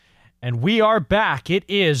And we are back. It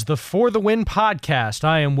is the For the Win podcast.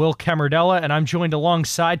 I am Will Camardella, and I'm joined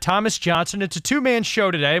alongside Thomas Johnson. It's a two-man show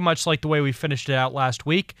today, much like the way we finished it out last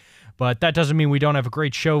week. But that doesn't mean we don't have a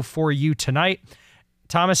great show for you tonight.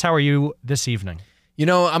 Thomas, how are you this evening? You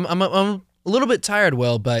know, I'm a little bit tired,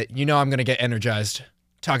 Will, but you know I'm going to get energized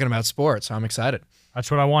talking about sports, so I'm excited. That's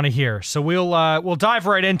what I want to hear. So we'll dive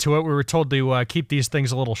right into it. We were told to keep these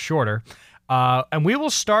things a little shorter. And we will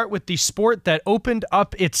start with the sport that opened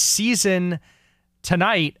up its season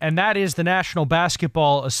tonight, and that is the National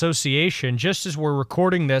Basketball Association. Just as we're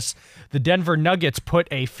recording this, the Denver Nuggets put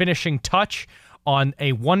a finishing touch on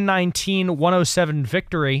a 119-107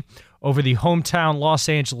 victory over the hometown Los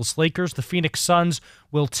Angeles Lakers. The Phoenix Suns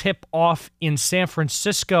will tip off in San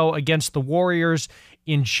Francisco against the Warriors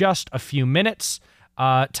in just a few minutes.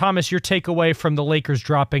 Thomas, your takeaway from the Lakers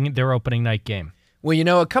dropping their opening night game? Well, you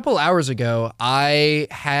know, a couple hours ago, I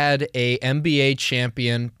had a NBA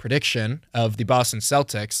champion prediction of the Boston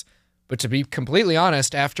Celtics. But to be completely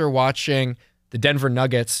honest, after watching the Denver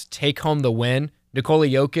Nuggets take home the win, Nikola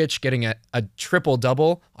Jokic getting a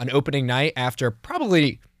triple-double on opening night after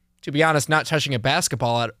probably, to be honest, not touching a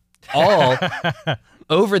basketball at all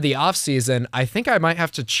over the offseason, I think I might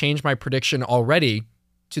have to change my prediction already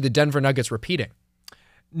to the Denver Nuggets repeating.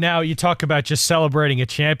 Now, you talk about just celebrating a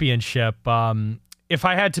championship. If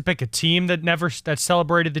I had to pick a team that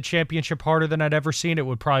celebrated the championship harder than I'd ever seen, it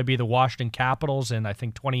would probably be the Washington Capitals in, I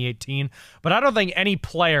think, 2018. But I don't think any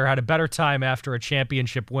player had a better time after a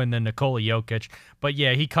championship win than Nikola Jokic. But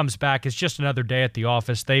yeah, he comes back. It's just another day at the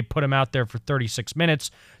office. They put him out there for 36 minutes,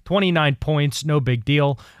 29 points, no big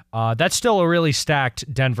deal. That's still a really stacked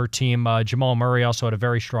Denver team. Jamal Murray also had a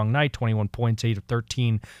very strong night, 21 points, 8 of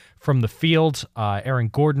 13 from the field. Aaron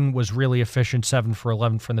Gordon was really efficient, 7 for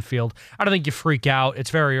 11 from the field. I don't think you freak out.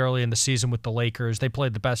 It's very early in the season with the Lakers. They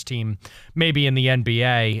played the best team maybe in the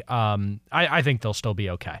NBA. I think they'll still be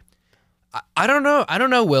okay. I don't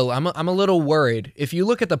know, Will. I'm a little worried. If you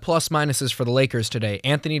look at the plus minuses for the Lakers today,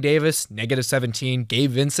 Anthony Davis, -17,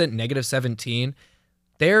 Gabe Vincent, -17.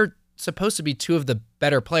 They're supposed to be two of the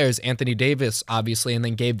better players. Anthony Davis, obviously, and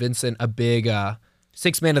then Gabe Vincent, a big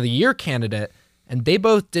six-man of the year candidate. And they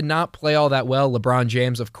both did not play all that well. LeBron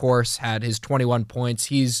James, of course, had his 21 points.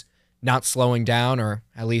 He's not slowing down, or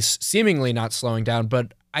at least seemingly not slowing down.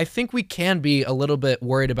 But I think we can be a little bit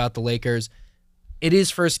worried about the Lakers. It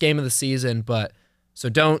is first game of the season, so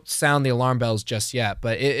don't sound the alarm bells just yet.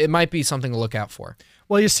 But it might be something to look out for.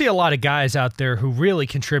 Well, you see a lot of guys out there who really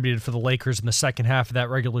contributed for the Lakers in the second half of that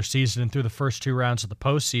regular season and through the first two rounds of the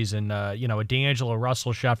postseason. A D'Angelo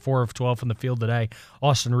Russell shot 4 of 12 from the field today.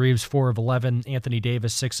 Austin Reeves, 4 of 11. Anthony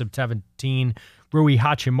Davis, 6 of 17. Rui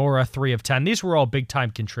Hachimura, 3 of 10. These were all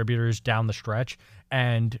big-time contributors down the stretch.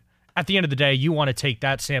 And at the end of the day, you want to take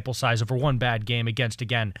that sample size over one bad game against,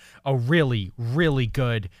 again, a really, really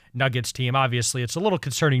good Nuggets team. Obviously, it's a little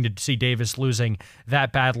concerning to see Davis losing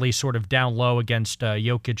that badly, sort of down low against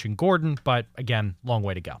Jokic and Gordon, but again, long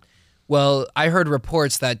way to go. Well, I heard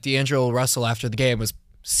reports that D'Angelo Russell after the game was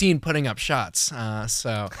seen putting up shots,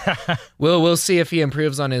 so we'll see if he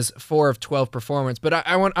improves on his 4 of 12 performance. But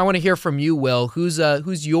I want to hear from you, Will. Who's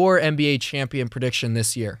your NBA champion prediction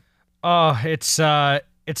this year?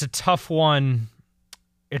 It's a tough one.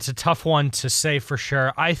 It's a tough one to say for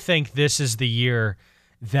sure. I think this is the year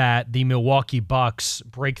that the Milwaukee Bucks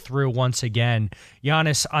break through once again.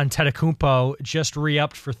 Giannis Antetokounmpo just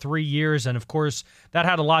re-upped for 3 years, and of course, that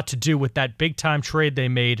had a lot to do with that big-time trade they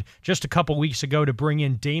made just a couple weeks ago to bring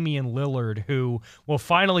in Damian Lillard, who will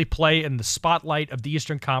finally play in the spotlight of the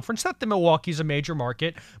Eastern Conference. Not that Milwaukee's a major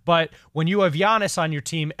market, but when you have Giannis on your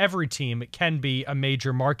team, every team can be a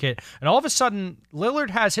major market. And all of a sudden,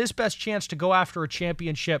 Lillard has his best chance to go after a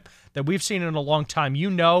championship that we've seen in a long time.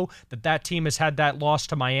 You know that team has had that loss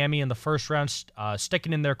to Miami in the first round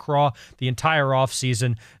sticking in their craw the entire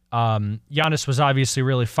offseason. Giannis was obviously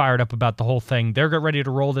really fired up about the whole thing. They're ready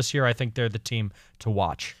to roll this year. I think they're the team to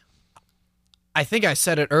watch. I think I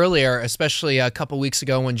said it earlier, especially a couple weeks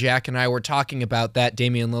ago when Jack and I were talking about that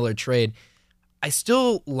Damian Lillard trade. I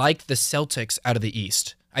still like the Celtics out of the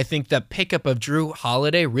East. I think the pickup of Drew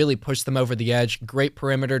Holiday really pushed them over the edge. Great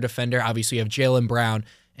perimeter defender. Obviously, you have Jaylen Brown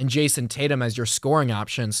and Jason Tatum as your scoring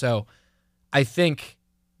option. So I think,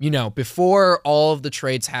 before all of the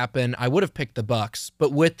trades happen, I would have picked the Bucks.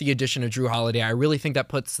 But with the addition of Drew Holiday, I really think that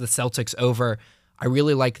puts the Celtics over. I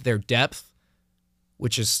really like their depth,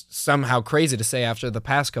 which is somehow crazy to say after the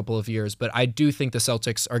past couple of years. But I do think the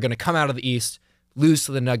Celtics are going to come out of the East, lose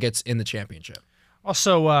to the Nuggets in the championship.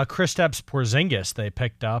 Also, Kristaps Porzingis they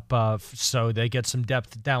picked up, so they get some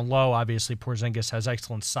depth down low. Obviously, Porzingis has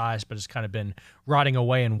excellent size, but has kind of been rotting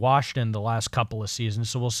away in Washington the last couple of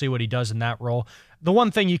seasons, so we'll see what he does in that role. The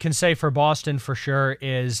one thing you can say for Boston for sure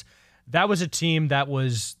is that was a team that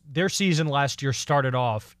was their season last year started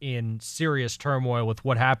off in serious turmoil with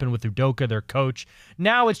what happened with Udoka, their coach.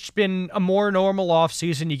 Now it's been a more normal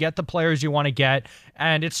offseason. You get the players you want to get,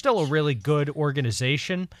 and it's still a really good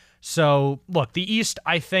organization. So, look, the East,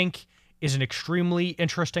 I think, is an extremely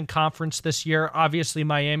interesting conference this year. Obviously,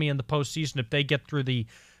 Miami in the postseason, if they get through the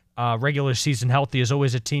regular season healthy, is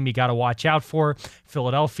always a team you got to watch out for.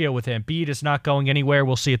 Philadelphia with Embiid is not going anywhere.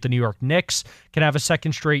 We'll see if the New York Knicks can have a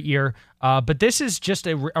second straight year. But this is just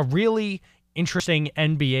a really interesting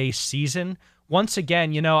NBA season. Once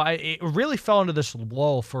again, it really fell into this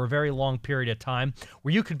lull for a very long period of time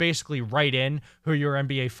where you could basically write in who your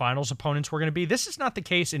NBA Finals opponents were going to be. This is not the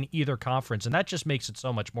case in either conference, and that just makes it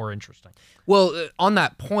so much more interesting. Well, on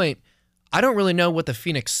that point, I don't really know what the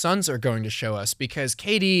Phoenix Suns are going to show us because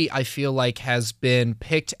KD, I feel like, has been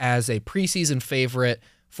picked as a preseason favorite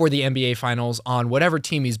for the NBA Finals on whatever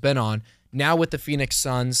team he's been on. Now with the Phoenix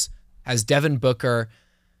Suns, has Devin Booker.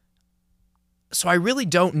 So I really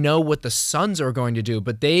don't know what the Suns are going to do,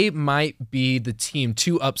 but they might be the team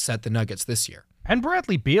to upset the Nuggets this year. And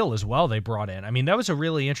Bradley Beal as well they brought in. I mean, that was a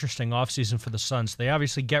really interesting offseason for the Suns. They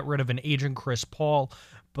obviously get rid of an aging Chris Paul,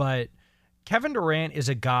 but Kevin Durant is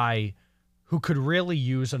a guy who could really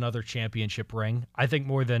use another championship ring. I think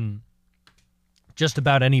more than just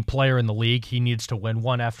about any player in the league, he needs to win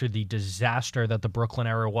one after the disaster that the Brooklyn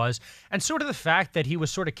era was. And sort of the fact that he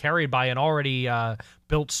was sort of carried by an already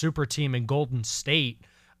built super team in Golden State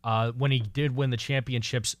when he did win the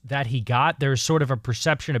championships that he got. There's sort of a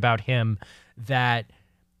perception about him that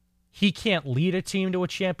he can't lead a team to a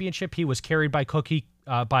championship. He was carried by Curry,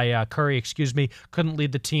 couldn't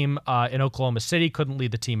lead the team in Oklahoma City, couldn't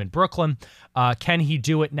lead the team in Brooklyn. Can he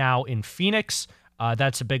do it now in Phoenix?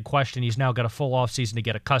 That's a big question. He's now got a full offseason to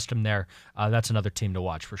get accustomed there. That's another team to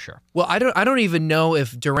watch for sure. Well, I don't even know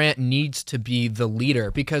if Durant needs to be the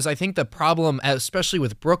leader because I think the problem, especially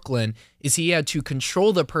with Brooklyn, is he had to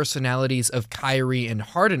control the personalities of Kyrie and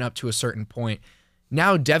Harden up to a certain point.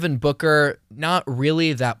 Now Devin Booker, not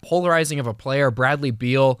really that polarizing of a player. Bradley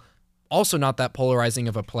Beal, also not that polarizing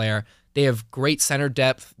of a player. They have great center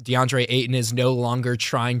depth. DeAndre Ayton is no longer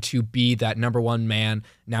trying to be that number one man.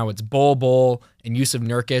 Now it's Bol and Yusuf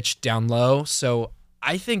Nurkic down low. So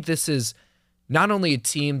I think this is not only a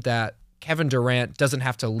team that Kevin Durant doesn't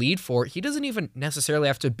have to lead for, he doesn't even necessarily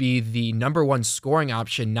have to be the number one scoring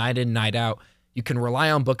option night in, night out. You can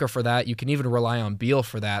rely on Booker for that. You can even rely on Beal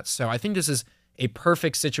for that. So I think this is a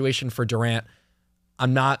perfect situation for Durant.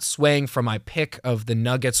 I'm not swaying from my pick of the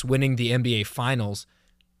Nuggets winning the NBA Finals,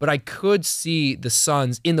 but I could see the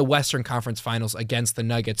Suns in the Western Conference Finals against the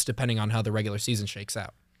Nuggets, depending on how the regular season shakes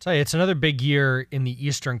out. Tell you, it's another big year in the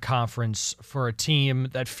Eastern Conference for a team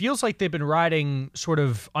that feels like they've been riding sort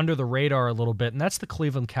of under the radar a little bit, and that's the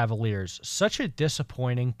Cleveland Cavaliers. Such a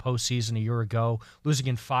disappointing postseason a year ago, losing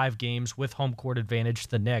in 5 games with home court advantage to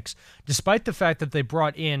the Knicks, despite the fact that they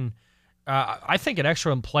brought in, I think, an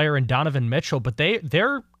excellent player in Donovan Mitchell, but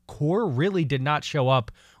their core really did not show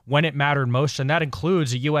up when it mattered most, and that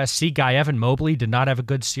includes a USC guy. Evan Mobley did not have a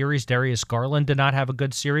good series. Darius Garland did not have a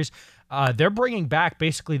good series. They're bringing back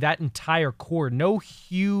basically that entire core. No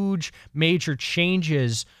huge major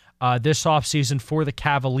changes this offseason for the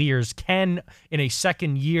Cavaliers. Can, in a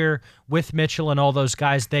second year with Mitchell and all those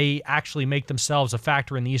guys, they actually make themselves a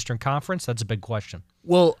factor in the Eastern Conference? That's a big question.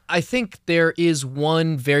 Well, I think there is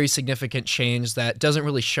one very significant change that doesn't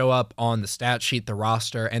really show up on the stat sheet, the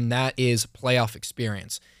roster, and that is playoff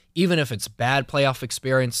experience. Even if it's bad playoff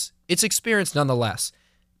experience, it's experience nonetheless.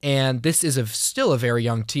 And this is still a very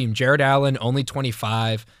young team. Jared Allen, only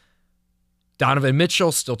 25. Donovan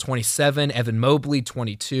Mitchell, still 27. Evan Mobley,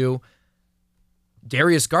 22.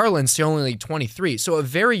 Darius Garland, still only 23. So a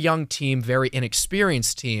very young team, very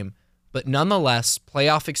inexperienced team. But nonetheless,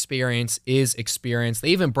 playoff experience is experience. They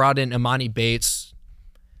even brought in Imani Bates.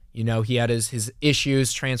 You know, he had his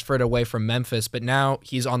issues, transferred away from Memphis, but now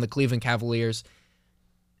he's on the Cleveland Cavaliers.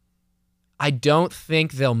 I don't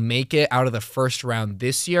think they'll make it out of the first round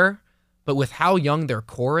this year, but with how young their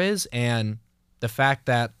core is and the fact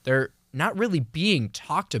that they're not really being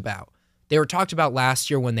talked about. They were talked about last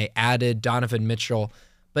year when they added Donovan Mitchell,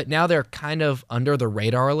 but now they're kind of under the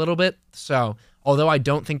radar a little bit. So although I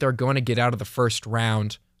don't think they're going to get out of the first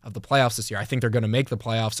round of the playoffs this year, I think they're going to make the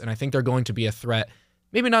playoffs, and I think they're going to be a threat.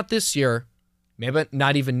 Maybe not this year, maybe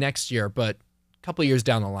not even next year, but a couple of years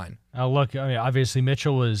down the line. Look, I mean, obviously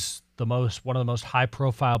Mitchell was one of the most high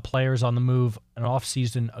profile players on the move an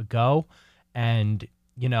offseason ago. And,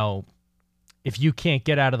 if you can't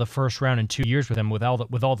get out of the first round in 2 years with him, with all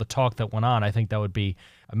the talk that went on, I think that would be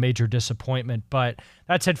a major disappointment. But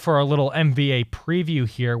that's it for our little NBA preview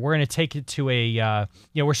here. We're going to take it to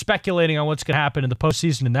we're speculating on what's going to happen in the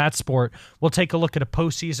postseason in that sport. We'll take a look at a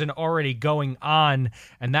postseason already going on,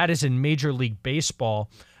 and that is in Major League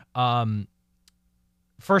Baseball.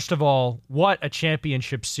 First of all, what a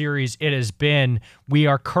championship series it has been. We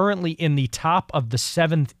are currently in the top of the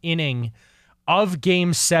 7th inning of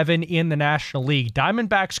Game 7 in the National League.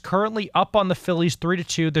 Diamondbacks currently up on the Phillies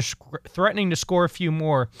 3-2. They're threatening to score a few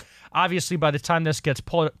more. Obviously, by the time this gets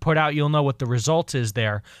put out, you'll know what the result is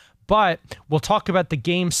there. But we'll talk about the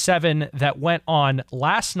Game 7 that went on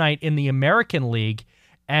last night in the American League,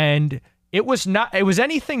 and it was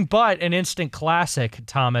anything but an instant classic,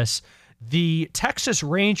 Thomas. The Texas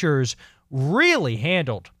Rangers really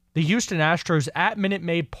handled the Houston Astros at Minute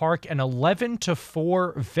Maid Park, an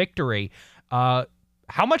 11-4 victory.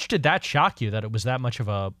 How much did that shock you that it was that much of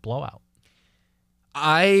a blowout?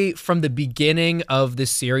 I, from the beginning of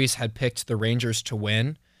this series, had picked the Rangers to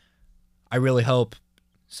win. I really hope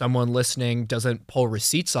someone listening doesn't pull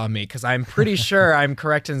receipts on me, because I'm pretty sure I'm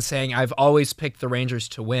correct in saying I've always picked the Rangers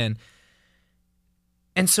to win.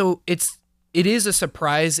 And so it is a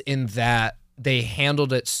surprise in that they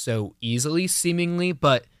handled it so easily, seemingly.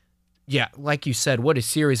 But yeah, like you said, what a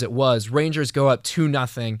series it was. Rangers go up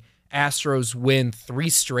 2-0. Astros win 3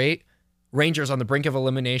 straight. Rangers on the brink of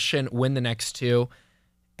elimination, win the next 2.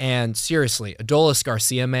 And seriously, Adolis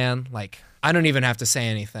Garcia, man, I don't even have to say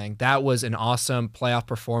anything. That was an awesome playoff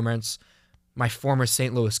performance. My former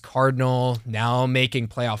St. Louis Cardinal, now making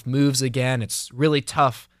playoff moves again. It's really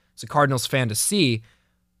tough as a Cardinals fan to see.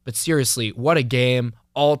 But seriously, what a game.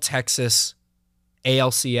 All Texas,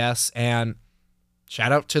 ALCS, and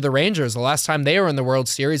shout out to the Rangers. The last time they were in the World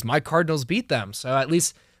Series, my Cardinals beat them. So at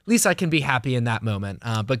least I can be happy in that moment.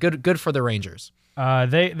 But good for the Rangers.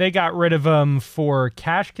 They got rid of him for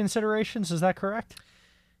cash considerations. Is that correct?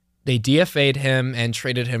 They DFA'd him and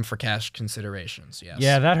traded him for cash considerations. Yes.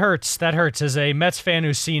 Yeah, that hurts. That hurts. As a Mets fan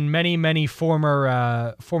who's seen many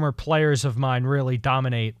former players of mine really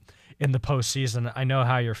dominate in the postseason, I know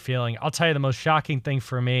how you're feeling. I'll tell you, the most shocking thing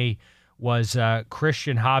for me was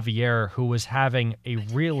Christian Javier, who was having a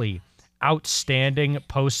really outstanding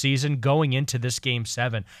postseason going into this Game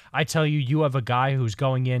 7. I tell you, you have a guy who's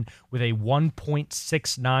going in with a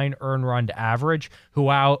 1.69 earned run average,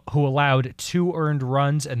 who allowed 2 earned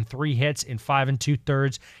runs and 3 hits in 5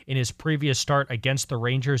 2/3 in his previous start against the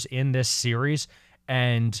Rangers in this series,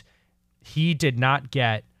 and he did not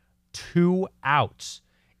get 2 outs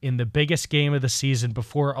in the biggest game of the season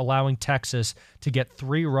before allowing Texas to get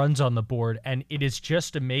 3 runs on the board. And it is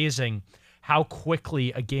just amazing how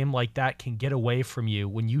quickly a game like that can get away from you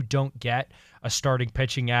when you don't get a starting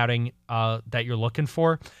pitching outing that you're looking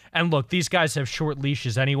for. And look, these guys have short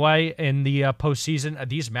leashes anyway in the postseason.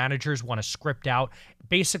 These managers want to script out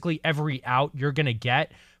basically every out you're going to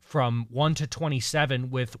get from 1 to 27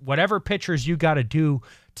 with whatever pitchers you got to do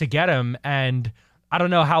to get them. And I don't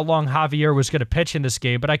know how long Javier was going to pitch in this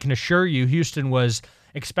game, but I can assure you Houston was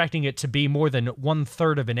expecting it to be more than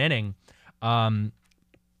 1/3 of an inning.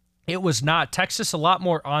 It was not. Texas a lot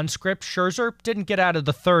more on script. Scherzer didn't get out of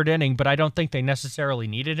the 3rd inning, but I don't think they necessarily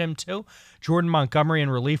needed him to. Jordan Montgomery in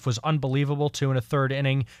relief was unbelievable. 2 1/3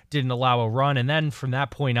 inning, didn't allow a run. And then from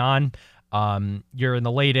that point on, you're in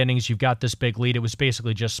the late innings. You've got this big lead. It was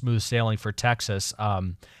basically just smooth sailing for Texas.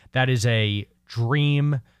 That is a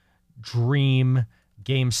dream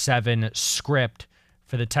Game 7 script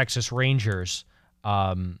for the Texas Rangers.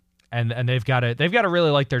 And they've got to really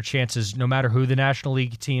like their chances, no matter who the National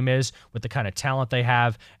League team is, with the kind of talent they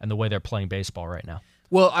have and the way they're playing baseball right now.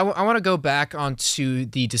 Well, I want to go back onto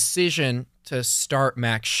the decision to start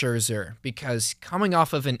Max Scherzer, because coming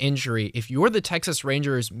off of an injury, if you're the Texas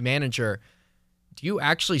Rangers manager, do you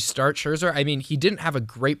actually start Scherzer? I mean, he didn't have a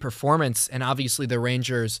great performance, and obviously the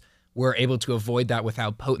Rangers were able to avoid that with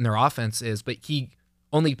how potent their offense is, but he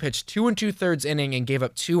only pitched 2 2/3 inning and gave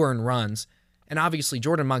up 2 earned runs. And obviously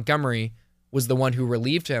Jordan Montgomery was the one who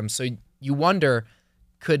relieved him. So you wonder,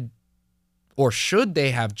 could or should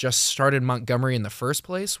they have just started Montgomery in the first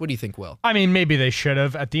place? What do you think, Will? I mean, maybe they should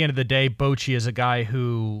have. At the end of the day, Bochy is a guy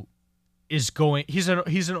who is going, he's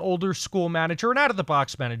an older school manager, an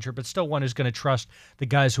out-of-the-box manager, but still one who's going to trust the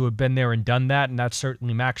guys who have been there and done that, and that's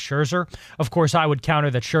certainly Max Scherzer. Of course, I would counter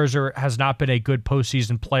that Scherzer has not been a good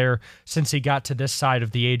postseason player since he got to this side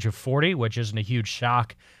of the age of 40, which isn't a huge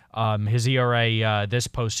shock. His ERA this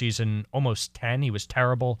postseason, almost 10. He was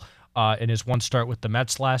terrible in his one start with the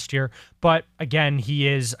Mets last year. But again, he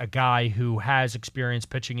is a guy who has experience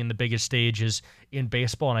pitching in the biggest stages in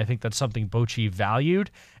baseball, and I think that's something Bochy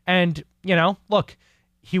valued. And, look,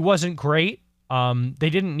 he wasn't great. They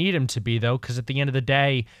didn't need him to be, though, because at the end of the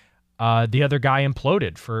day, the other guy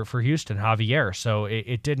imploded for Houston, Javier. So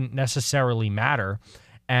it didn't necessarily matter.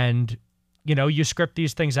 And, you script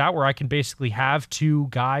these things out where I can basically have two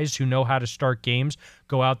guys who know how to start games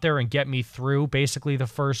go out there and get me through basically the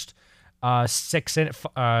first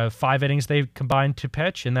 5 innings they've combined to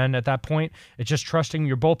pitch. And then at that point, it's just trusting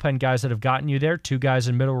your bullpen guys that have gotten you there. Two guys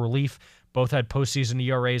in middle relief, both had postseason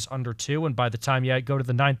ERAs under 2. And by the time you go to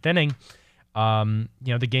the 9th inning,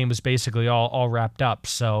 the game was basically all wrapped up.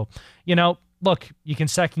 So, look, you can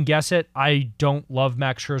second guess it. I don't love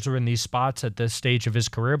Max Scherzer in these spots at this stage of his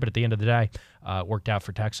career, but at the end of the day, it worked out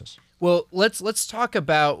for Texas. Well, let's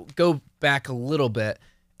go back a little bit,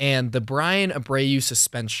 and the Brian Abreu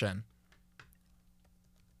suspension.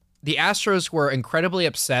 The Astros were incredibly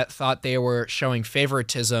upset, thought they were showing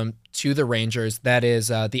favoritism to the Rangers, that is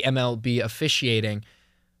the MLB officiating.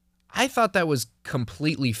 I thought that was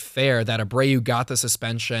completely fair that Abreu got the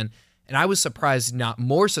suspension, and I was surprised not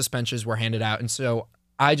more suspensions were handed out. And so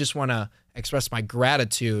I just want to express my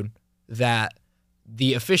gratitude that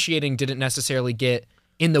the officiating didn't necessarily get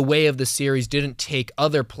in the way of the series, didn't take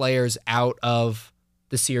other players out of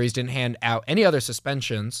the series, didn't hand out any other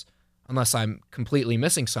suspensions, unless I'm completely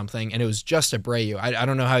missing something, and it was just Abreu. I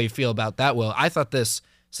don't know how you feel about that, Will. I thought this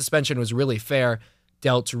suspension was really fair,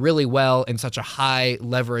 dealt really well in such a high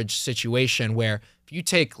leverage situation where if you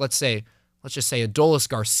take, let's just say Adolis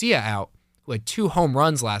Garcia out, who had 2 home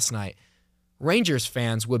runs last night, Rangers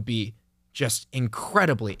fans would be just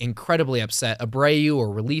incredibly, incredibly upset. Abreu,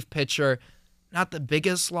 or relief pitcher, not the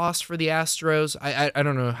biggest loss for the Astros. I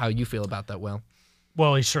don't know how you feel about that, Will.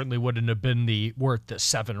 Well, he certainly wouldn't have been worth the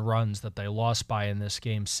 7 runs that they lost by in this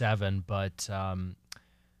game 7. But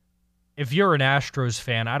if you're an Astros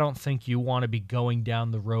fan, I don't think you want to be going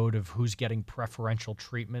down the road of who's getting preferential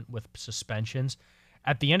treatment with suspensions.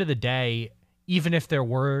 At the end of the day, even if there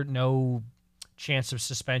were no chance of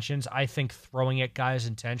suspensions, I think throwing at guys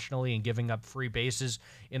intentionally and giving up free bases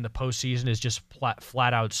in the postseason is just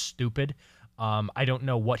flat out stupid. I don't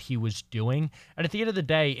know what he was doing. And at the end of the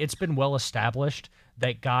day, it's been well established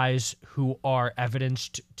that guys who are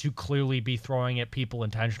evidenced to clearly be throwing at people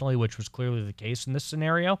intentionally, which was clearly the case in this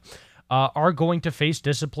scenario, are going to face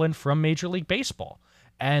discipline from Major League Baseball.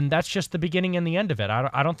 And that's just the beginning and the end of it.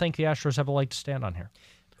 I don't think the Astros have a leg to stand on here.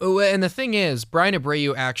 Oh, and the thing is, Brian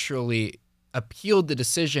Abreu actually appealed the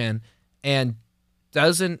decision and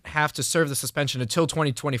doesn't have to serve the suspension until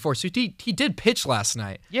 2024. So he did pitch last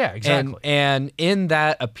night. Yeah, exactly. And in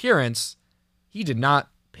that appearance, he did not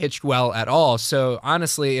pitch well at all. So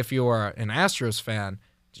honestly, if you are an Astros fan,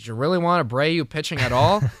 did you really want Abreu pitching at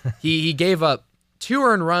all? He gave up 2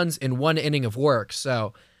 earned runs in 1 inning of work.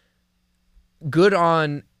 So good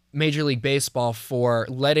on Major League Baseball for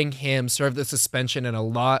letting him serve the suspension in a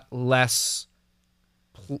lot less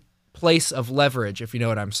place of leverage, if you know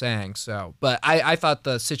what I'm saying. So, but I thought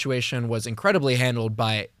the situation was incredibly handled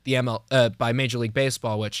by by Major League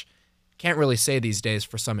Baseball, which can't really say these days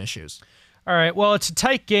for some issues. All right. Well, it's a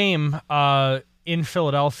tight game in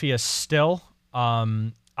Philadelphia still.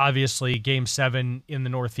 Obviously, Game 7 in the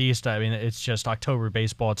Northeast, I mean, it's just October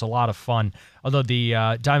baseball. It's a lot of fun. Although the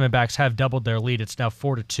Diamondbacks have doubled their lead. It's now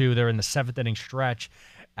 4-2. They're in the 7th inning stretch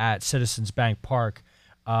at Citizens Bank Park.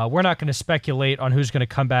 We're not going to speculate on who's going to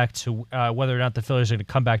come back to whether or not the Phillies are going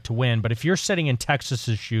to come back to win. But if you're sitting in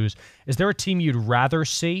Texas's shoes, is there a team you'd rather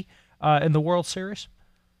see in the World Series?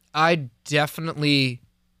 I'd definitely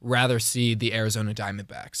rather see the Arizona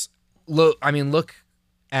Diamondbacks. Look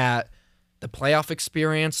at the playoff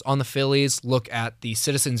experience on the Phillies. Look at the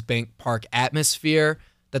Citizens Bank Park atmosphere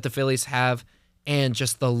that the Phillies have, and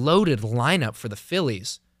just the loaded lineup for the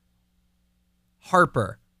Phillies.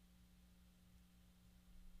 Harper,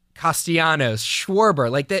 Castellanos,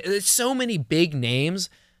 Schwarber, there's so many big names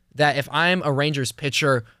that if I'm a Rangers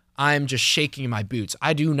pitcher, I'm just shaking my boots.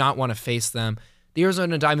 I do not want to face them. The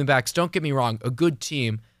Arizona Diamondbacks, don't get me wrong, a good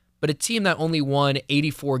team, but a team that only won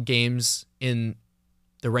 84 games in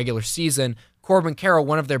the regular season. Corbin Carroll,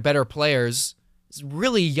 one of their better players, is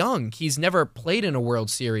really young. He's never played in a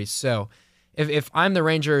World Series. So if I'm the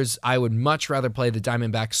Rangers, I would much rather play the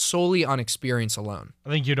Diamondbacks solely on experience alone. I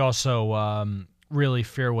think you'd also really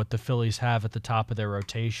fear what the Phillies have at the top of their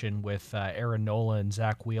rotation with Aaron Nola and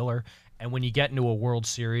Zach Wheeler. And when you get into a World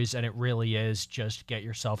Series and it really is just get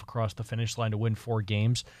yourself across the finish line to win 4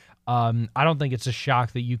 games, I don't think it's a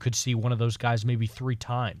shock that you could see one of those guys maybe 3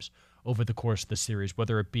 times over the course of the series,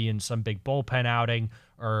 whether it be in some big bullpen outing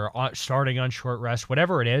or starting on short rest,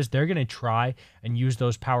 whatever it is, they're going to try and use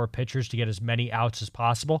those power pitchers to get as many outs as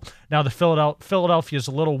possible. Now, the Philadelphia is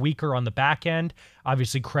a little weaker on the back end.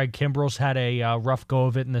 Obviously, Craig Kimbrell's had a rough go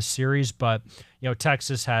of it in this series, but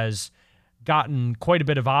Texas has gotten quite a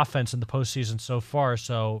bit of offense in the postseason so far,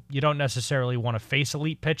 so you don't necessarily want to face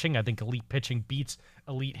elite pitching. I think elite pitching beats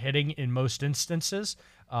elite hitting in most instances,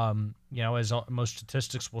 as most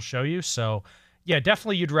statistics will show you. So, yeah,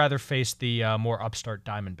 definitely you'd rather face the more upstart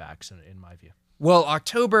Diamondbacks, in my view. Well,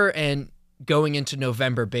 October and going into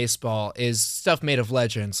November baseball is stuff made of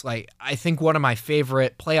legends. Like, I think one of my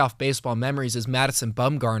favorite playoff baseball memories is Madison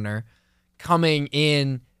Bumgarner coming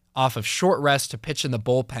in off of short rest to pitch in the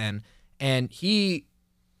bullpen, and he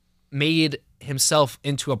made himself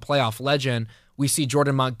into a playoff legend. We see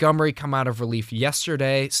Jordan Montgomery come out of relief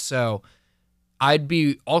yesterday, so I'd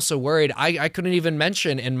be also worried. I couldn't even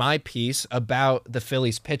mention in my piece about the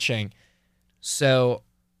Phillies pitching. So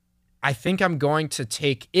I think I'm going to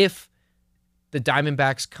take, if the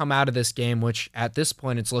Diamondbacks come out of this game, which at this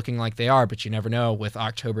point it's looking like they are, but you never know with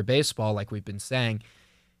October baseball, like we've been saying,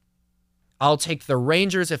 I'll take the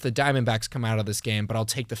Rangers if the Diamondbacks come out of this game, but I'll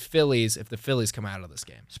take the Phillies if the Phillies come out of this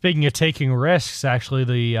game. Speaking of taking risks, actually,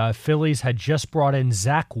 the Phillies had just brought in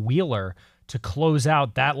Zach Wheeler to close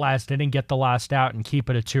out that last inning, get the last out, and keep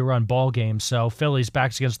it a 2-run ball game. So Phillies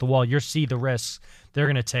backs against the wall. You see the risks they're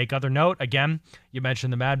going to take. Other note, again, you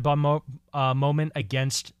mentioned the Mad Bum moment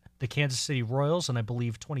against the Kansas City Royals, and I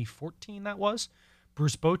believe 2014 that was.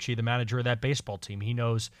 Bruce Bochy, the manager of that baseball team, he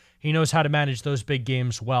knows how to manage those big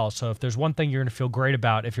games well. So if there's one thing you're going to feel great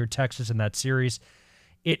about if you're Texas in that series,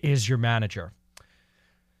 it is your manager.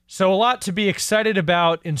 So a lot to be excited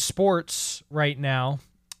about in sports right now.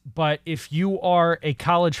 But if you are a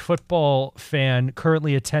college football fan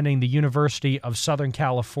currently attending the University of Southern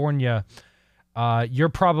California, you're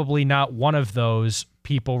probably not one of those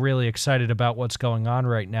people really excited about what's going on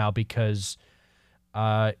right now, because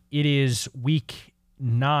it is week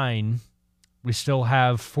 9. We still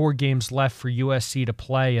have 4 games left for USC to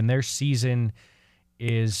play, and their season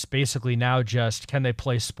is basically now just, can they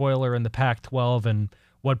play spoiler in the Pac-12, and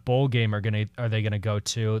what bowl game are they gonna go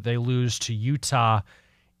to? They lose to Utah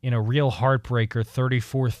in a real heartbreaker,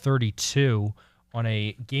 34-32, on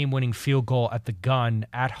a game-winning field goal at the gun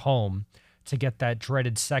at home to get that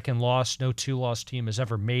dreaded second loss. No 2-loss team has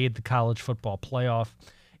ever made the college football playoff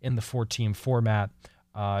in the 4-team format.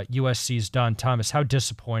 USC's done. Thomas, how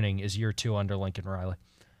disappointing is year 2 under Lincoln Riley?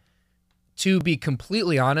 To be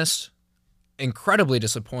completely honest, incredibly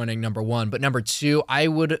disappointing, number one. But number two, I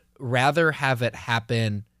would rather have it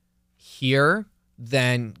happen here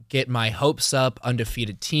than get my hopes up,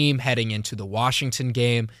 undefeated team heading into the Washington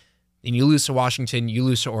game. And you lose to Washington, you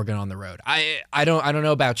lose to Oregon on the road. I don't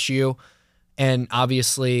know about you. And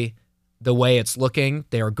obviously, the way it's looking,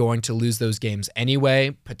 they are going to lose those games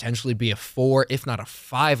anyway, potentially be a 4, if not a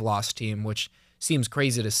 5-loss team, which seems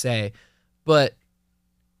crazy to say. But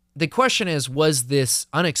the question is, was this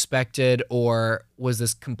unexpected or was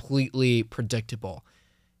this completely predictable?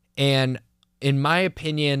 And in my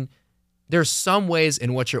opinion, there's some ways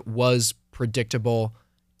in which it was predictable,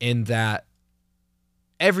 in that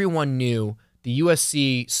everyone knew the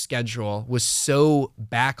USC schedule was so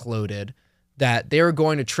backloaded that they were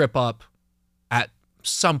going to trip up at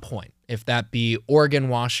some point, if that be Oregon,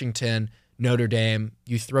 Washington, Notre Dame.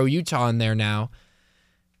 You throw Utah in there now.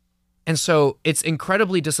 And so it's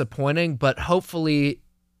incredibly disappointing, but hopefully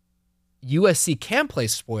USC can play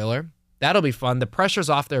spoiler. That'll be fun. The pressure's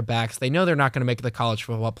off their backs. They know they're not going to make the college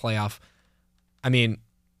football playoff. I mean,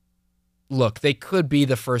 look, they could be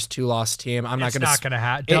the first 2-loss team. It's not going to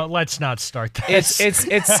happen. Let's not start this.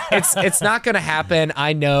 It's not going to happen.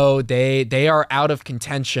 I know they are out of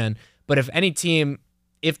contention. But if any team,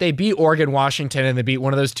 if they beat Oregon, Washington, and they beat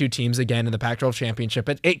one of those 2 teams again in the Pac-12 championship,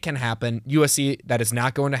 it can happen. USC, that is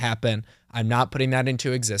not going to happen. I'm not putting that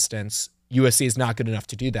into existence. USC is not good enough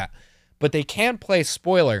to do that. But they can play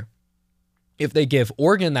spoiler if they give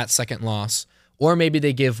Oregon that second loss, or maybe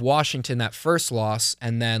they give Washington that first loss,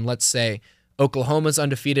 and then let's say Oklahoma's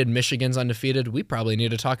undefeated, Michigan's undefeated. We probably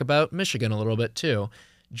need to talk about Michigan a little bit too.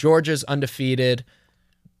 Georgia's undefeated.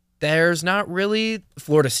 There's not really,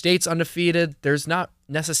 Florida State's undefeated. There's not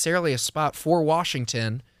necessarily a spot for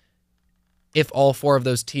Washington if all 4 of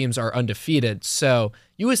those teams are undefeated. So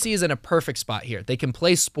USC is in a perfect spot here. They can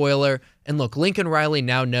play spoiler. And look, Lincoln Riley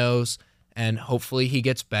now knows, and hopefully he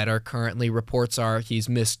gets better. Currently, reports are he's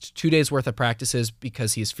missed 2 days worth of practices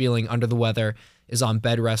because he's feeling under the weather, is on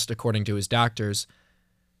bed rest according to his doctors.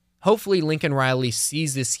 Hopefully Lincoln Riley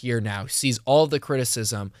sees this here now, sees all the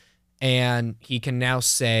criticism, and he can now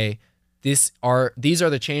say, these are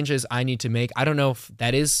the changes I need to make. I don't know if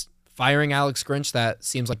that is firing Alex Grinch. That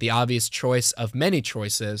seems like the obvious choice of many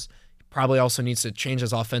choices. Probably also needs to change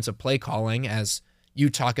his offensive play calling, as you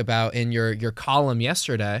talk about in your column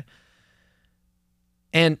yesterday.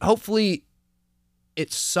 And hopefully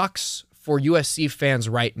it sucks for USC fans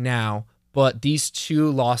right now, but these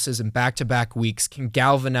 2 losses in back-to-back weeks can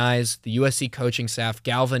galvanize the USC coaching staff,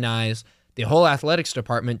 galvanize the whole athletics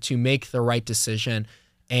department to make the right decision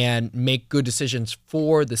and make good decisions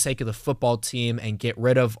for the sake of the football team and get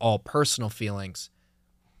rid of all personal feelings.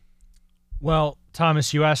 Well,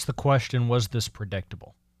 Thomas, you asked the question, was this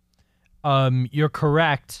predictable? You're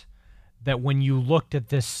correct that when you looked at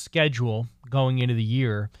this schedule going into the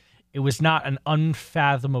year, it was not an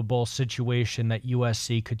unfathomable situation that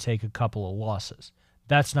USC could take a couple of losses.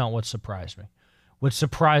 That's not what surprised me. What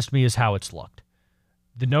surprised me is how it's looked.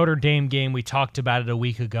 The Notre Dame game, we talked about it a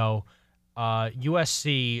week ago.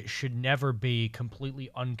 USC should never be completely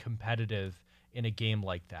uncompetitive in a game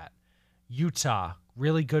like that. Utah,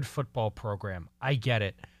 really good football program. I get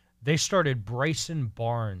it. They started Bryson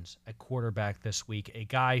Barnes at quarterback this week, a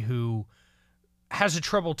guy who has a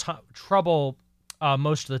trouble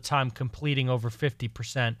most of the time completing over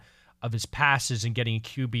 50% of his passes and getting a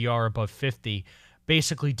QBR above 50.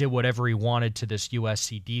 Basically did whatever he wanted to this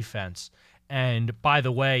USC defense. And by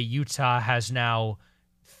the way, Utah is now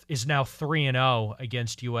 3-0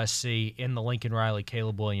 against USC in the Lincoln Riley,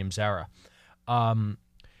 Caleb Williams era. I'll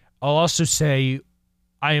also say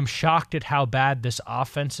I am shocked at how bad this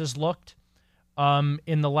offense has looked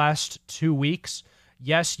in the last 2 weeks.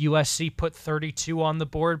 Yes, USC put 32 on the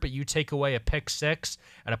board, but you take away a pick 6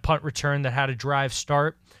 and a punt return that had a drive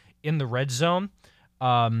start in the red zone,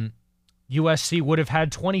 USC would have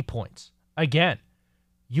had 20 points. Again,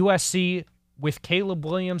 USC with Caleb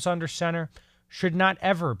Williams under center should not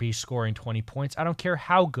ever be scoring 20 points. I don't care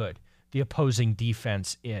how good the opposing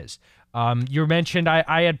defense is. You mentioned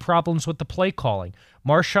I had problems with the play calling.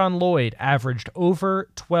 Marshawn Lloyd averaged over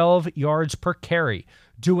 12 yards per carry,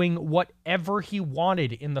 doing whatever he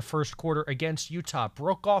wanted in the first quarter against Utah.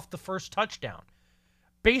 Broke off the first touchdown.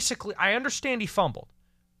 Basically, I understand he fumbled,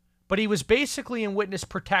 but he was basically in witness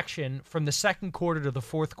protection from the second quarter to the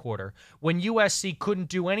fourth quarter when USC couldn't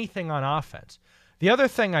do anything on offense. The other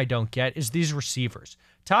thing I don't get is these receivers.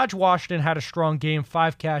 Taj Washington had a strong game,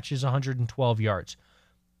 5 catches, 112 yards.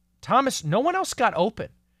 Thomas, no one else got open.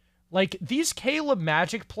 Like, these Caleb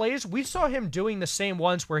Magic plays, we saw him doing the same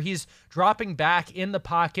ones where he's dropping back in the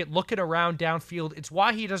pocket, looking around downfield. It's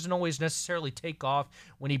why he doesn't always necessarily take off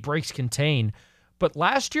when he breaks contain. But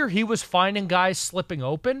last year, he was finding guys slipping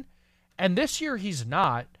open, and this year he's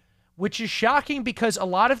not, which is shocking because a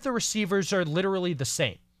lot of the receivers are literally the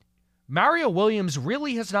same. Mario Williams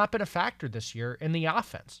really has not been a factor this year in the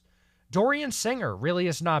offense. Dorian Singer really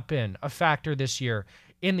has not been a factor this year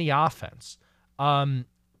in the offense.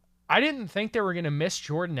 I didn't think they were going to miss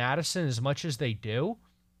Jordan Addison as much as they do.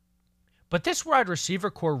 But this wide receiver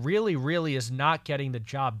core really, really is not getting the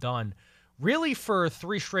job done, really for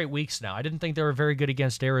 3 straight weeks now. I didn't think they were very good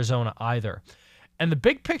against Arizona either. And the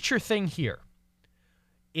big picture thing here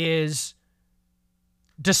is,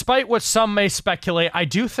 despite what some may speculate, I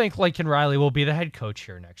do think Lincoln Riley will be the head coach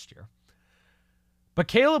here next year. But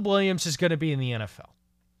Caleb Williams is going to be in the NFL.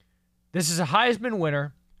 This is a Heisman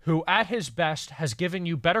winner who, at his best, has given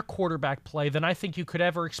you better quarterback play than I think you could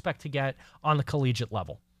ever expect to get on the collegiate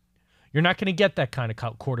level. You're not going to get that kind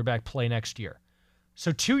of quarterback play next year.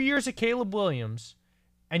 So 2 years of Caleb Williams,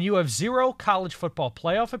 and you have 0 college football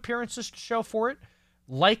playoff appearances to show for it,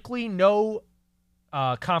 likely no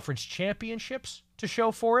conference championships to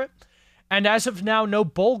show for it, and as of now, no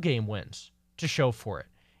bowl game wins to show for it.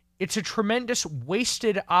 It's a tremendous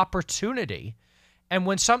wasted opportunity, and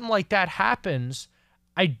when something like that happens,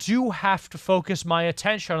 I do have to focus my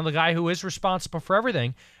attention on the guy who is responsible for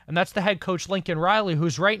everything, and that's the head coach, Lincoln Riley,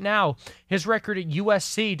 who's right now, his record at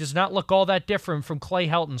USC does not look all that different from Clay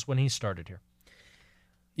Helton's when he started here.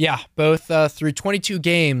 Yeah, both through 22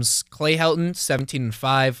 games, Clay Helton,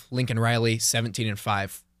 17-5, Lincoln Riley,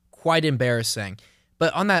 17-5. Quite embarrassing.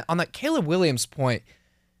 But on that Caleb Williams point,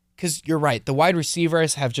 because you're right, the wide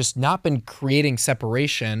receivers have just not been creating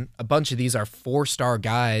separation. A bunch of these are 4-star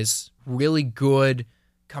guys, really good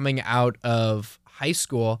coming out of high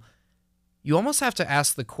school. You almost have to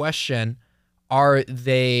ask the question, are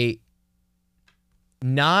they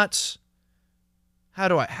not, how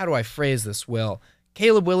do I phrase this, Will?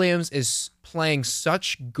 Caleb Williams is playing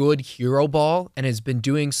such good hero ball and has been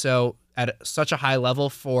doing so at such a high level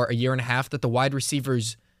for a year and a half that the wide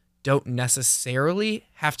receivers don't necessarily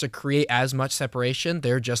have to create as much separation.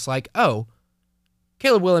 They're just like, oh,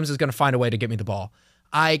 Caleb Williams is going to find a way to get me the ball.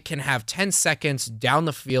 I can have 10 seconds down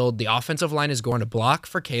the field. The offensive line is going to block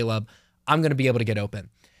for Caleb. I'm going to be able to get open.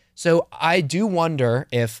 So I do wonder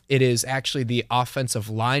if it is actually the offensive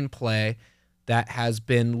line play that has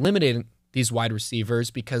been limiting these wide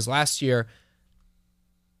receivers, because last year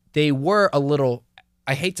they were a little,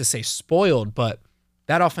 I hate to say spoiled, but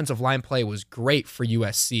that offensive line play was great for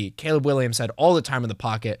USC. Caleb Williams had all the time in the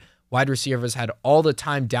pocket. Wide receivers had all the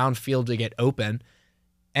time downfield to get open.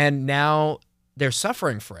 And now they're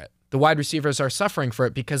suffering for it. The wide receivers are suffering for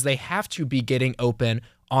it because they have to be getting open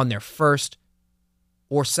on their first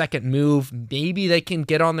or second move. Maybe they can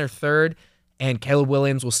get on their third, and Caleb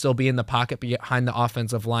Williams will still be in the pocket behind the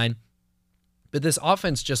offensive line. But this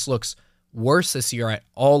offense just looks worse this year at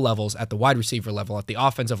all levels, at the wide receiver level, at the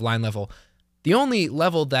offensive line level. The only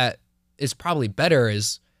level that is probably better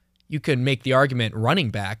is, you can make the argument,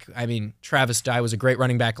 running back. I mean, Travis Dye was a great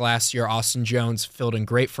running back last year. Austin Jones filled in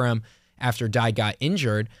great for him after Dye got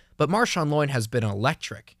injured. But Marshawn Lloyd has been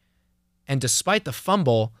electric. And despite the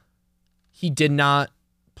fumble, he did not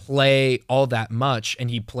play all that much, and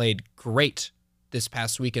he played great this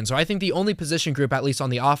past weekend. So I think the only position group, at least on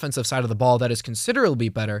the offensive side of the ball, that is considerably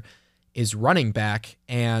better is running back.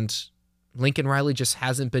 And Lincoln Riley just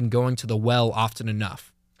hasn't been going to the well often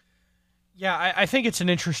enough. Yeah, I think it's an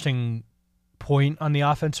interesting point on the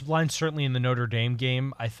offensive line. Certainly in the Notre Dame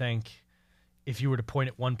game, I think if you were to point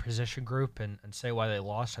at one position group and say why they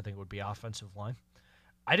lost, I think it would be offensive line.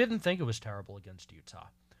 I didn't think it was terrible against Utah.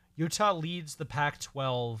 Utah leads the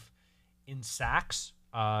Pac-12 in sacks.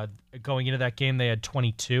 Going into that game, they had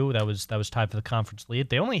 22. That was tied for the conference lead.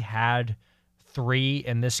 They only had 3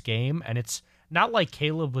 in this game, and it's not like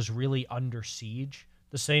Caleb was really under siege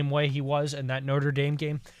the same way he was in that Notre Dame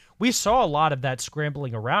game. We saw a lot of that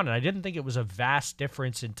scrambling around, and I didn't think it was a vast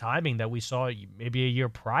difference in timing that we saw maybe a year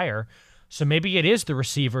prior. So maybe it is the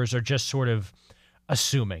receivers are just sort of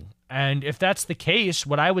assuming. And if that's the case,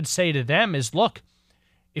 what I would say to them is, look,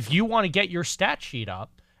 if you want to get your stat sheet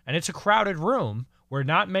up, and it's a crowded room where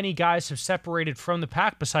not many guys have separated from the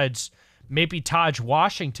pack besides maybe Taj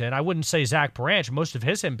Washington. I wouldn't say Zach Branch. Most of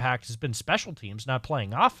his impact has been special teams, not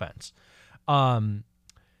playing offense.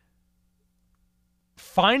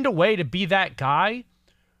 Find a way to be that guy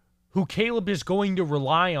who Caleb is going to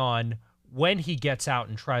rely on when he gets out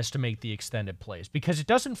and tries to make the extended plays, because it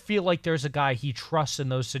doesn't feel like there's a guy he trusts in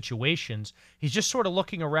those situations. He's just sort of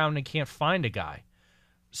looking around and can't find a guy.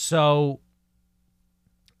 So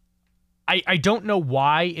I don't know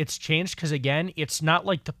why it's changed, because, again, it's not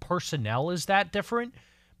like the personnel is that different.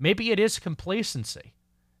 Maybe it is complacency.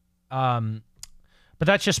 But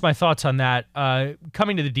that's just my thoughts on that.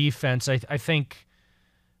 Coming to the defense, I think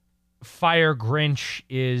Fire Grinch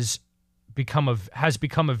has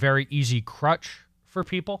become a very easy crutch for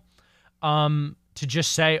people, to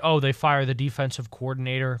just say, oh, they fire the defensive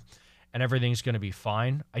coordinator and everything's going to be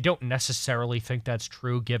fine. I don't necessarily think that's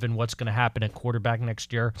true given what's going to happen at quarterback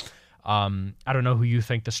next year. I don't know who you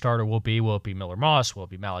think the starter will be. Will it be Miller Moss? Will it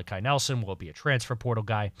be Malachi Nelson? Will it be a transfer portal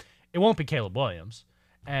guy? It won't be Caleb Williams.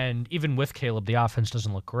 And even with Caleb, the offense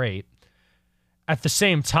doesn't look great. At the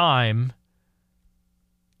same time,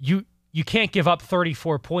 you can't give up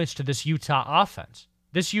 34 points to this Utah offense.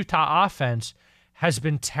 This Utah offense has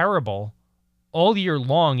been terrible all year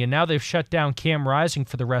long, and now they've shut down Cam Rising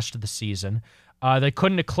for the rest of the season. They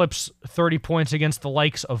couldn't eclipse 30 points against the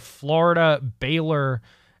likes of Florida, Baylor,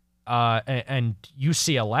 and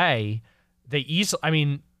UCLA.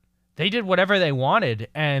 They did whatever they wanted,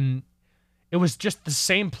 and it was just the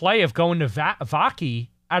same play of going to Vaki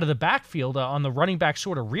out of the backfield on the running back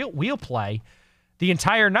sort of wheel play the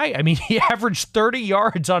entire night. I mean, he averaged 30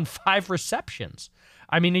 yards on 5 receptions.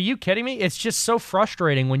 I mean, are you kidding me? It's just so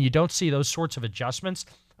frustrating when you don't see those sorts of adjustments.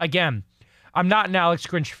 Again, I'm not an Alex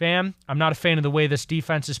Grinch fan. I'm not a fan of the way this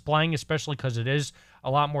defense is playing, especially because it is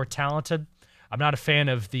a lot more talented. I'm not a fan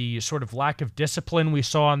of the sort of lack of discipline we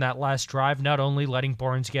saw on that last drive, not only letting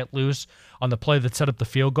Barnes get loose on the play that set up the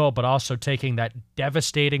field goal, but also taking that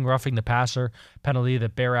devastating roughing the passer penalty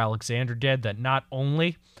that Bear Alexander did, that not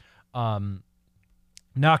only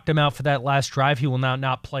knocked him out for that last drive, he will now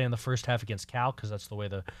not play in the first half against Cal, because that's the way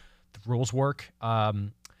the rules work.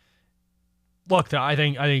 Look, I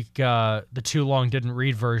think the too long didn't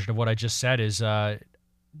read version of what I just said is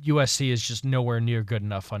USC is just nowhere near good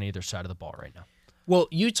enough on either side of the ball right now. Well,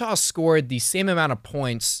 Utah scored the same amount of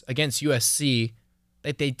points against USC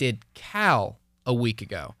that they did Cal a week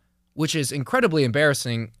ago, which is incredibly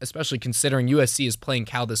embarrassing, especially considering USC is playing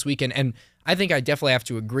Cal this weekend. And I think I definitely have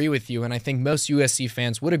to agree with you, and I think most USC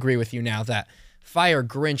fans would agree with you now, that Fire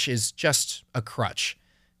Grinch is just a crutch,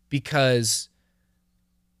 because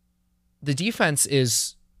the defense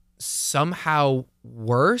is somehow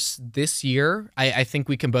worse this year. I think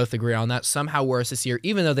we can both agree on that. Somehow worse this year,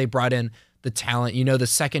 even though they brought in the talent. The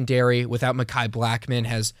secondary without Mekhi Blackman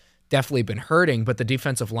has definitely been hurting, but the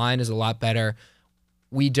defensive line is a lot better.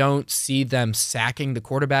 We don't see them sacking the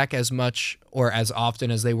quarterback as much or as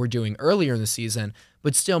often as they were doing earlier in the season,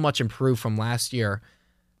 but still much improved from last year.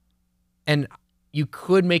 And you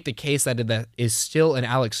could make the case that that is still an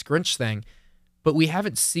Alex Grinch thing, but we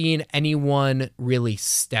haven't seen anyone really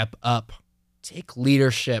step up, take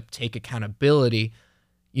leadership, take accountability.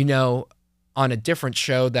 On a different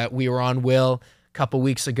show that we were on, Will, a couple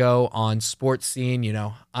weeks ago on Sports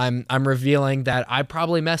Scene, I'm revealing that I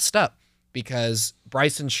probably messed up because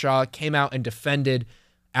Bryson Shaw came out and defended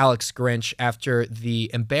Alex Grinch after the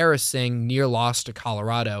embarrassing near loss to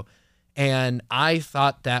Colorado. And I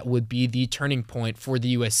thought that would be the turning point for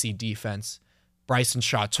the USC defense. Bryson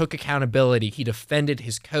Shaw took accountability. He defended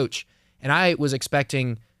his coach. And I was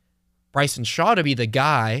expecting Bryson Shaw to be the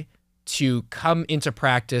guy to come into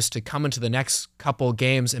practice, to come into the next couple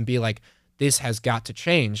games and be like, this has got to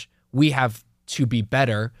change. We have to be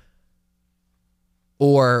better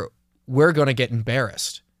or we're going to get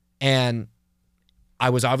embarrassed. And I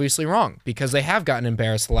was obviously wrong because they have gotten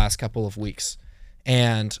embarrassed the last couple of weeks.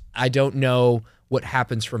 And I don't know what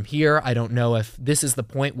happens from here. I don't know if this is the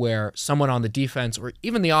point where someone on the defense or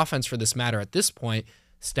even the offense for this matter at this point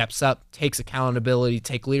steps up, takes accountability,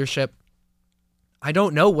 take leadership. I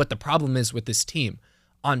don't know what the problem is with this team.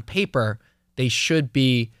 On paper, they should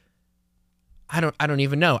be, I don't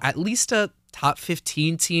even know, at least a top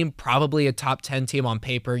 15 team, probably a top 10 team on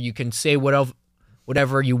paper. You can say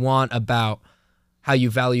whatever you want about how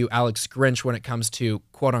you value Alex Grinch when it comes to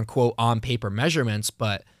quote unquote on paper measurements,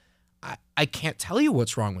 but I can't tell you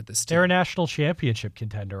what's wrong with this team. They're a national championship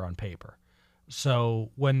contender on paper.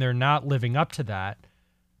 So when they're not living up to that,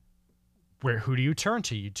 who do you turn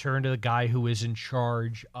to? You turn to the guy who is in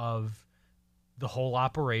charge of the whole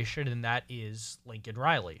operation, and that is Lincoln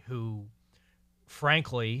Riley, who,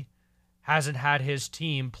 frankly, hasn't had his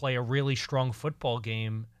team play a really strong football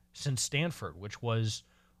game since Stanford, which was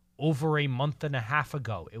over a month and a half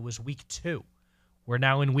ago. It was week 2. We're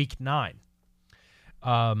now in week 9.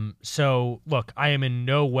 So, look, I am in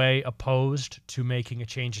no way opposed to making a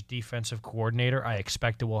change at defensive coordinator. I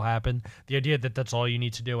expect it will happen. The idea that that's all you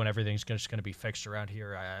need to do and everything's just going to be fixed around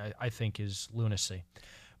here, I think is lunacy.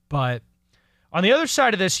 But on the other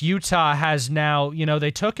side of this, Utah has now,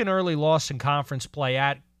 they took an early loss in conference play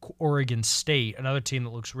at Oregon State, another team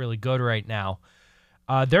that looks really good right now.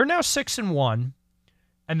 They're now 6-1,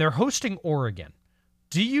 and they're hosting Oregon.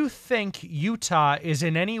 Do you think Utah is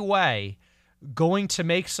in any way going to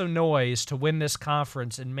make some noise to win this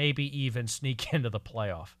conference and maybe even sneak into the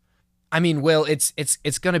playoff? I mean, Will, it's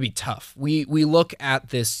going to be tough. We look at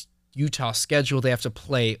this Utah schedule. They have to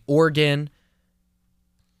play Oregon,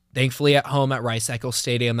 thankfully at home at Rice-Eccles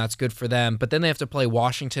Stadium. That's good for them. But then they have to play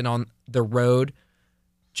Washington on the road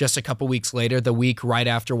just a couple weeks later, the week right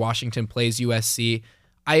after Washington plays USC.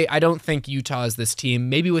 I don't think Utah is this team.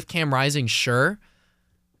 Maybe with Cam Rising, sure.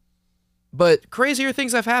 But crazier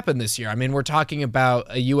things have happened this year. I mean, we're talking about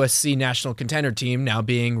a USC national contender team now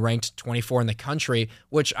being ranked 24 in the country,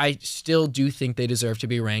 which I still do think they deserve to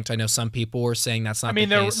be ranked. I know some people were saying that's not the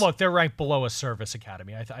case. They're ranked below a service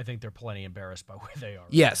academy. I think they're plenty embarrassed by where they are.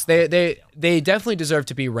 Yes, they definitely deserve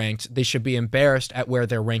to be ranked. They should be embarrassed at where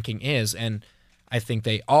their ranking is, and I think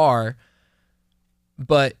they are.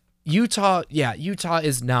 But Utah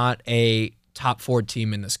is not a top 4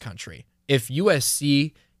 team in this country. If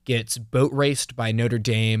USC gets boat raced by Notre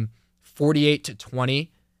Dame 48-20,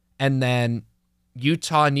 and then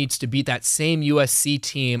Utah needs to beat that same USC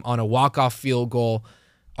team on a walk-off field goal,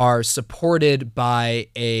 are supported by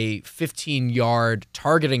a 15-yard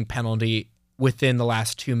targeting penalty within the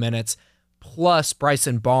last 2 minutes, plus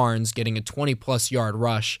Bryson Barnes getting a 20-plus yard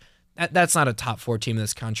rush. That's not a top 4 team in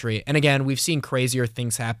this country. And again, we've seen crazier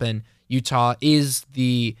things happen. Utah is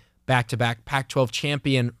the back-to-back Pac-12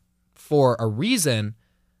 champion for a reason,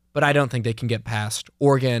 but I don't think they can get past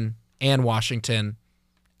Oregon and Washington.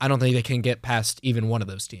 I don't think they can get past even one of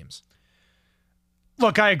those teams.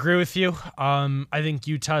 Look, I agree with you. I think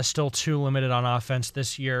Utah is still too limited on offense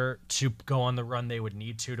this year to go on the run they would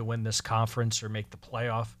need to win this conference or make the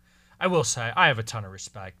playoff. I will say I have a ton of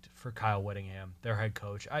respect for Kyle Whittingham, their head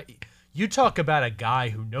coach. You talk about a guy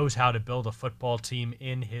who knows how to build a football team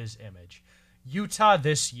in his image. Utah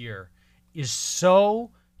this year is so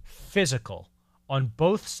physical on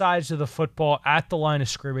both sides of the football at the line of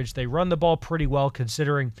scrimmage. They run the ball pretty well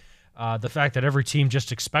considering the fact that every team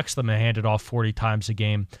just expects them to hand it off 40 times a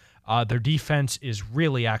game. Their defense is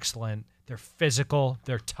really excellent. They're physical,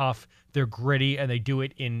 they're tough, they're gritty, and they do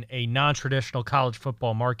it in a non-traditional college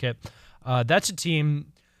football market. That's a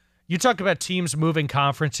team. You talk about teams moving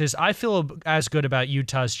conferences. I feel as good about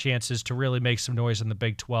Utah's chances to really make some noise in the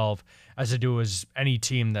Big 12 as I do as any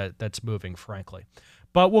team that's moving, frankly.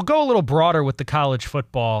 But we'll go a little broader with the college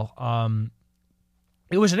football.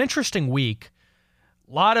 It was an interesting week.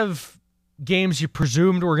 A lot of games you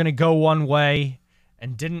presumed were going to go one way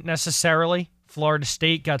and didn't necessarily. Florida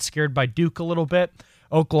State got scared by Duke a little bit.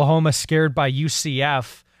 Oklahoma scared by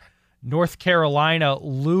UCF. North Carolina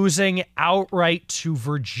losing outright to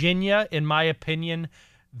Virginia, in my opinion,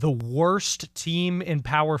 the worst team in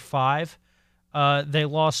Power 5 they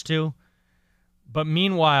lost to. But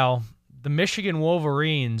meanwhile, the Michigan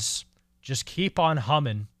Wolverines just keep on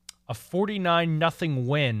humming. A 49-0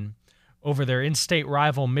 win over their in-state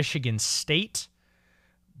rival Michigan State.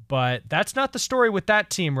 But that's not the story with that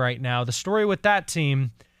team right now. The story with that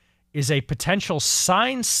team is a potential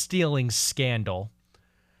sign-stealing scandal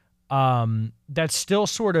that's still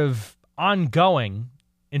sort of ongoing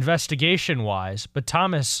investigation-wise. But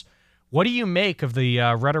Thomas, what do you make of the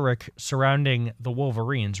rhetoric surrounding the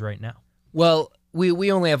Wolverines right now? Well,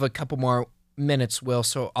 we only have a couple more minutes, Will,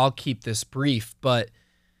 so I'll keep this brief. But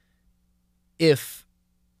if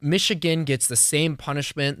Michigan gets the same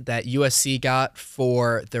punishment that USC got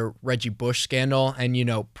for the Reggie Bush scandal and,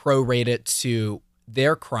 prorate it to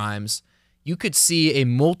their crimes, you could see a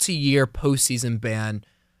multi-year postseason ban,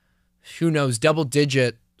 who knows,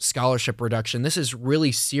 double-digit scholarship reduction. This is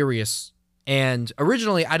really serious. And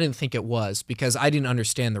originally, I didn't think it was because I didn't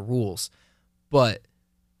understand the rules. But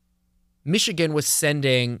Michigan was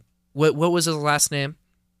sending, what was his last name?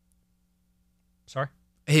 Sorry?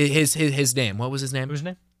 His name. What was his name? Whose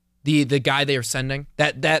name? The guy they are sending.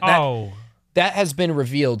 That has been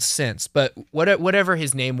revealed since. But whatever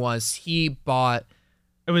his name was, he bought.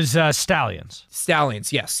 It was Stallions.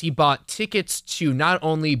 Stallions, yes. He bought tickets to not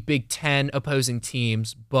only Big Ten opposing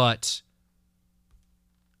teams, but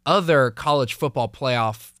other college football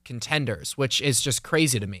playoff contenders, which is just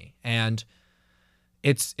crazy to me. And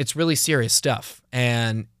it's really serious stuff.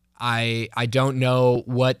 And I don't know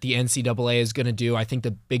what the NCAA is going to do. I think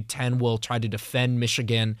the Big Ten will try to defend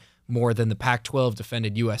Michigan more than the Pac-12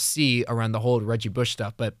 defended USC around the whole Reggie Bush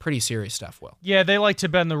stuff, but pretty serious stuff, Will. Yeah, they like to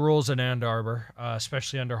bend the rules in Ann Arbor,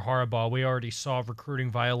 especially under Harbaugh. We already saw recruiting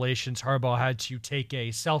violations. Harbaugh had to take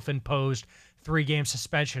a self-imposed 3-game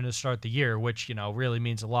suspension to start the year, which, really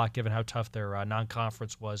means a lot given how tough their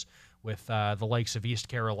non-conference was with the likes of East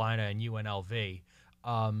Carolina and UNLV.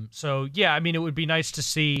 It would be nice to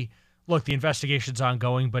see, look, the investigation's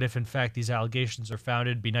ongoing, but if in fact these allegations are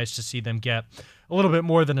founded, it'd be nice to see them get a little bit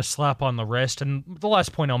more than a slap on the wrist. And the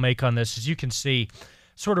last point I'll make on this is you can see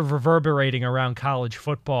sort of reverberating around college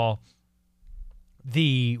football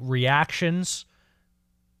the reactions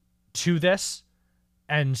to this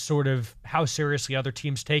and sort of how seriously other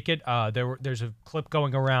teams take it. There's a clip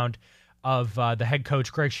going around of the head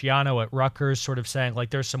coach Greg Schiano at Rutgers sort of saying, like,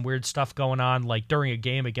 there's some weird stuff going on, like during a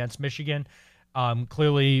game against Michigan,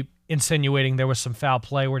 clearly insinuating there was some foul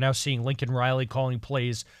play. We're now seeing Lincoln Riley calling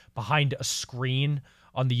plays behind a screen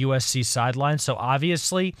on the USC sideline. So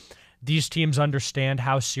obviously these teams understand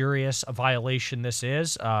how serious a violation this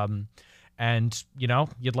is. And,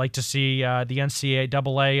 you'd like to see the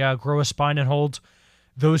NCAA grow a spine and hold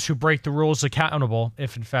those who break the rules accountable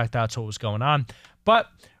if, in fact, that's what was going on. But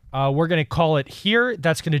we're going to call it here.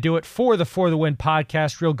 That's going to do it for the For the Win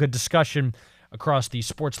podcast. Real good discussion across the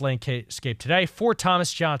sports landscape today. For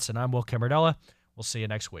Thomas Johnson, I'm Will Camardella. We'll see you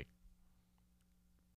next week.